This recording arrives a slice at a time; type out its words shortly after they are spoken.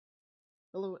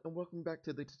Hello and welcome back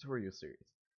to the tutorial series.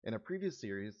 In our previous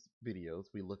series videos,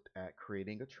 we looked at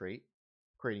creating a trait,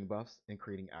 creating buffs, and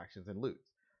creating actions and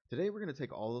loots. Today we're going to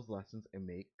take all those lessons and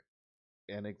make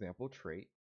an example trait,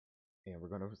 and we're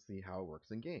going to see how it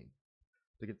works in game.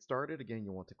 To get started, again,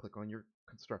 you'll want to click on your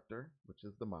constructor, which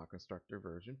is the mod constructor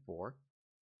version 4.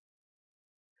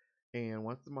 And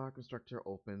once the mod constructor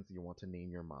opens, you want to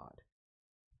name your mod.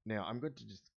 Now I'm going to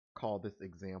just call this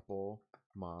example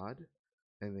mod,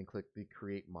 and then click the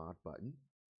create mod button.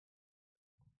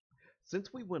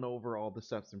 Since we went over all the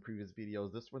steps in previous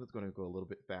videos, this one is going to go a little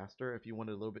bit faster. If you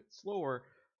want it a little bit slower,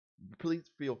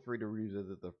 please feel free to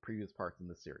revisit the previous parts in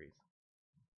the series.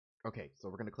 Okay, so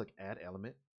we're going to click Add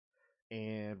Element,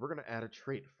 and we're going to add a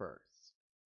trait first.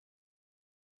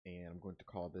 And I'm going to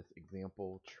call this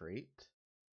Example Trait,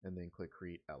 and then click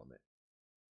Create Element.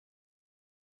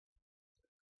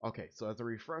 Okay, so as a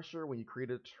refresher, when you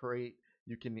create a trait,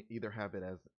 you can either have it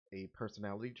as a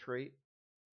personality trait,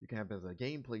 you can have it as a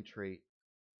gameplay trait,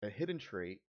 a hidden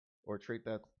trait, or a trait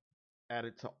that's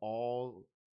added to all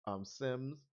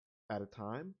sims at a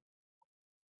time,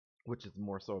 which is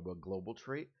more so of a global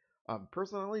trait.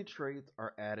 Personality traits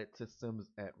are added to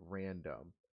sims at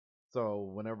random.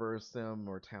 So whenever a sim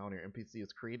or town or NPC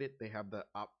is created, they have the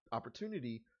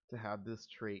opportunity to have this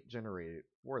trait generated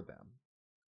for them.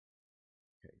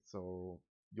 Okay, so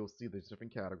you'll see there's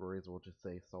different categories. We'll just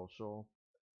say social.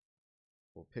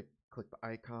 We'll click the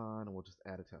icon, and we'll just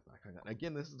add a test icon.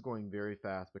 Again, this is going very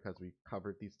fast because we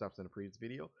covered these steps in a previous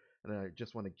video, and I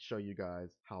just want to show you guys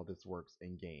how this works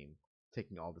in game,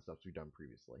 taking all the steps we've done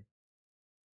previously.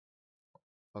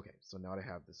 Okay, so now I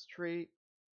have this trait,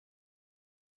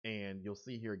 and you'll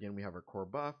see here again we have our core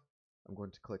buff. I'm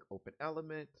going to click Open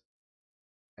Element,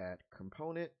 add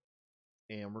Component,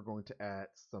 and we're going to add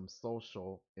some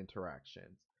social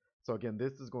interactions. So again,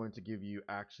 this is going to give you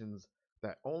actions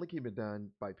that only can be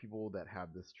done by people that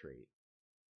have this trait.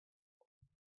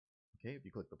 Okay, if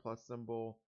you click the plus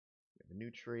symbol, you have a new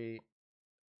trait.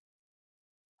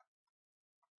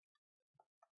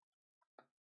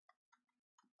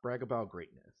 Brag about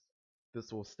greatness.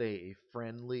 This will stay a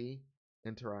friendly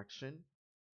interaction.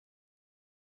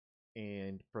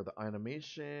 And for the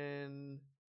animation,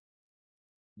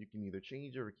 you can either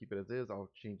change it or keep it as is.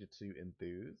 I'll change it to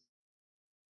enthuse.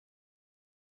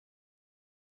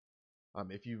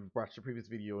 If you've watched the previous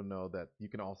video, you'll know that you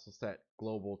can also set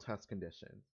global test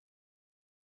conditions.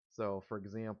 So for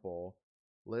example,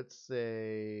 let's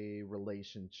say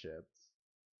relationships,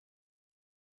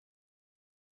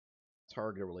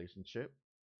 target relationship,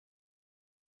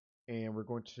 and we're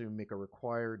going to make a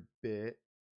required bit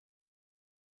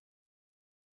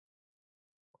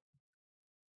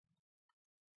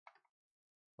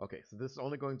Okay, so this is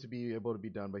only going to be able to be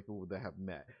done by people that have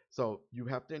met. So you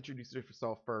have to introduce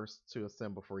yourself first to a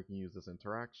sim before you can use this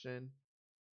interaction.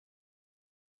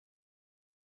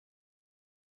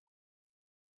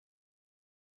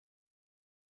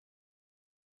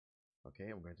 Okay,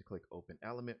 I'm going to click Open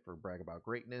Element for Brag About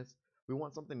Greatness. We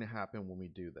want something to happen when we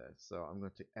do this. So I'm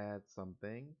going to add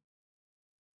something.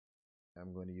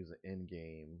 I'm going to use an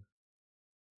in-game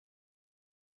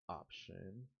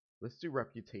option. Let's do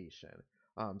Reputation.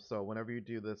 So whenever you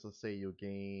do this, let's say you'll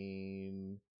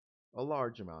gain a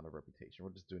large amount of reputation. We're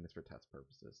just doing this for test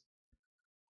purposes.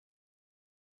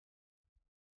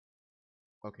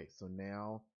 Okay, so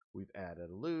now we've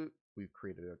added a loot, we've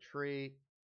created a trait,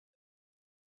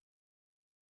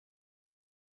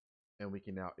 and we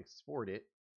can now export it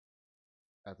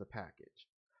as a package.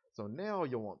 So now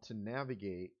you'll want to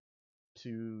navigate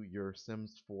to your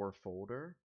Sims 4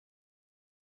 folder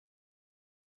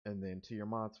and then to your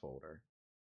mods folder.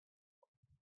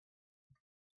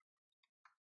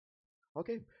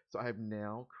 Okay, so I have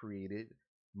now created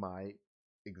my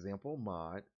example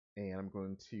mod, and I'm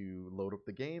going to load up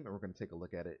the game and we're going to take a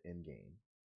look at it in game.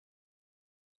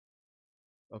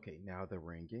 Okay, now that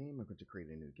we're in game, I'm going to create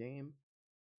a new game,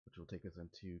 which will take us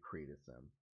into Create a Sim.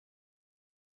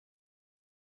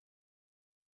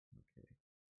 Okay.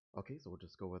 Okay, so we'll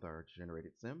just go with our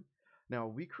generated sim. Now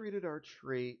we created our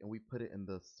trait and we put it in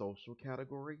the social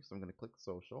category. So I'm going to click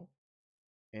social,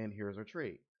 and here's our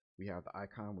trait. We have the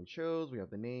icon we chose, we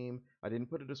have the name. I didn't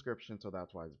put a description, so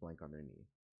that's why it's blank underneath.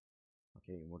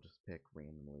 Okay, and we'll just pick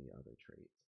randomly other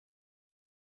traits.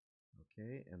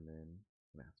 Okay, and then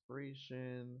an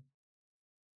aspiration.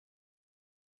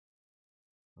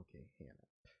 Okay, Hannah.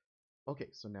 Okay,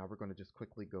 so now we're going to just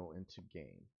quickly go into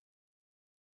game.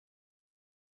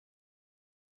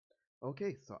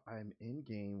 Okay, so I'm in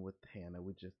game with Hannah,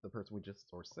 the person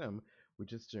or sim, we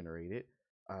just generated.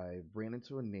 I ran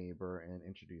into a neighbor and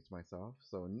introduced myself.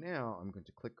 So now I'm going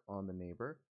to click on the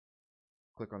neighbor,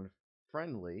 click on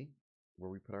friendly,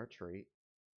 where we put our trait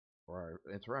or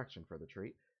our interaction for the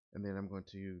trait. And then I'm going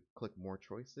to click more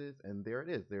choices, and there it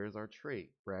is. There's our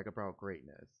trait, brag about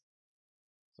greatness.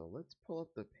 So let's pull up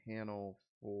the panel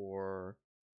for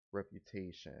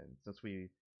reputation. Since we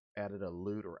added a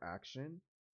loot or action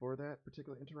for that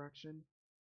particular interaction,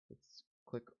 let's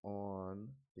click on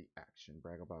the action,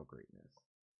 brag about greatness.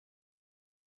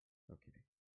 Okay,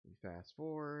 we fast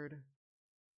forward.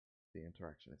 The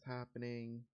interaction is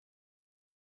happening.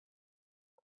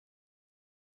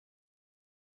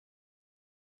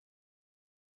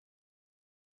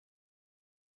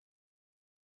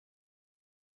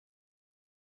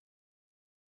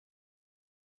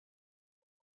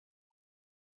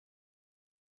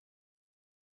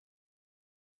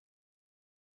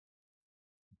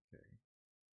 Okay,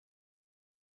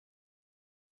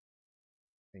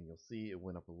 and you'll see it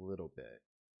went up a little bit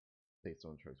based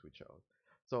on the choice we chose.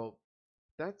 So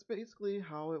that's basically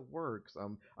how it works.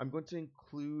 I'm going to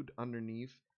include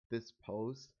underneath this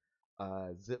post a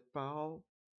zip file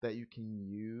that you can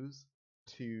use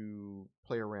to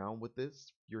play around with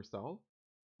this yourself.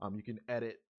 You can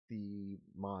edit the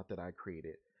mod that I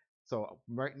created. So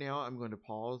right now I'm going to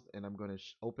pause and I'm going to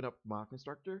open up Mod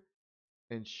Constructor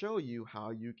and show you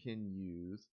how you can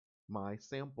use my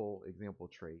sample example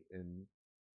trait and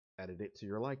edit it to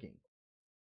your liking.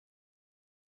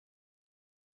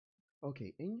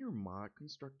 Okay, in your Mod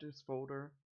Constructors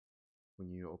folder, when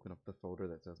you open up the folder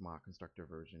that says Mod Constructor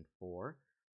version 4,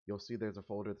 you'll see there's a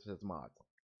folder that says mods.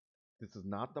 This is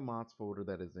not the mods folder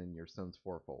that is in your Sims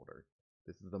 4 folder.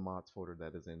 This is the mods folder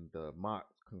that is in the Mod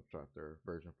Constructor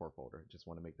version 4 folder. Just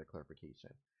want to make that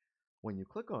clarification. When you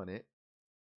click on it,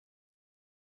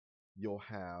 you'll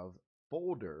have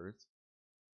folders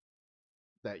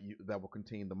that will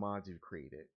contain the mods you've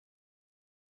created.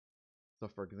 So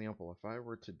for example, if I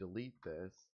were to delete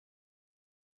this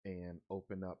and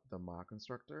open up the Mod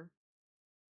Constructor,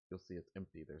 you'll see it's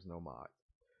empty. There's no mods.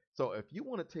 So if you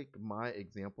want to take my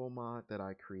example mod that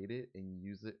I created and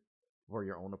use it for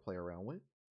your own to play around with,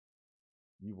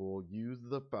 you will use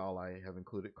the file I have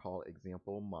included called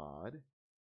example mod.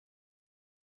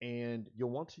 And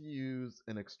you'll want to use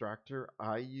an extractor.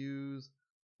 I use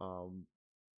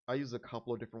a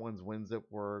couple of different ones. WinZip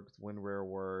works, WinRare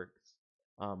works.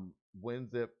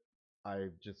 WinZip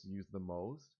I've just used the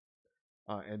most.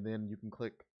 And then you can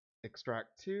click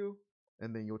extract to,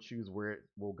 and then you'll choose where it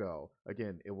will go.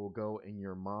 Again, it will go in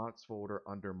your mods folder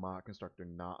under Mod Constructor,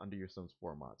 not under your Sims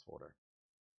 4 mods folder.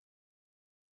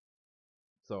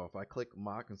 So if I click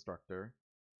Mod Constructor,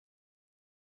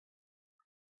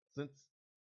 since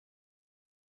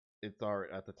it's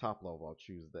already at the top level, I'll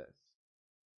choose this.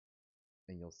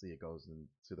 And you'll see it goes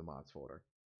into the mods folder.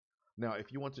 Now,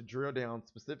 if you want to drill down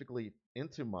specifically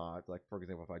into mods, like for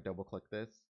example, if I double click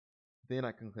this, then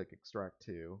I can click extract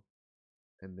to,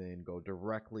 and then go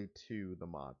directly to the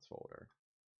mods folder.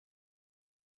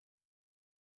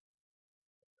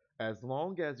 As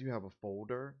long as you have a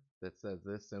folder that says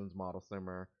this Sims model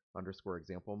simmer underscore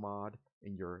example mod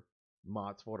in your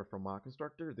mods folder from Mod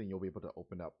Constructor, then you'll be able to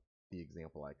open up the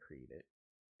example I created.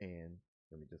 And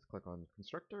let me just click on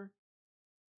Constructor.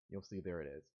 You'll see there it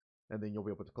is. And then you'll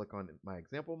be able to click on my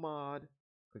example mod,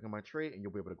 click on my trait, and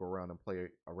you'll be able to go around and play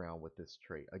around with this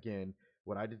trait. Again,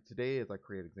 what I did today is I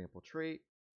created example trait.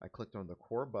 I clicked on the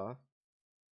core buff,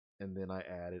 and then I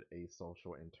added a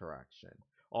social interaction.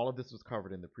 All of this was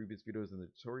covered in the previous videos in the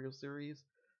tutorial series,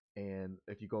 and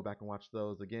if you go back and watch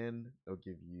those again, it'll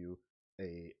give you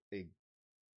a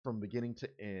from beginning to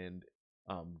end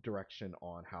direction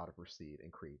on how to proceed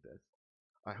and create this.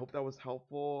 I hope that was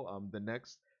helpful. The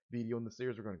next video in the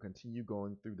series, we're going to continue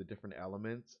going through the different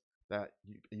elements that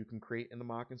you can create in the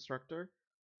Mod Constructor.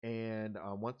 And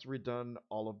once we're done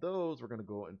all of those, we're going to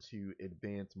go into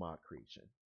advanced mod creation.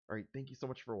 All right, thank you so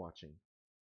much for watching.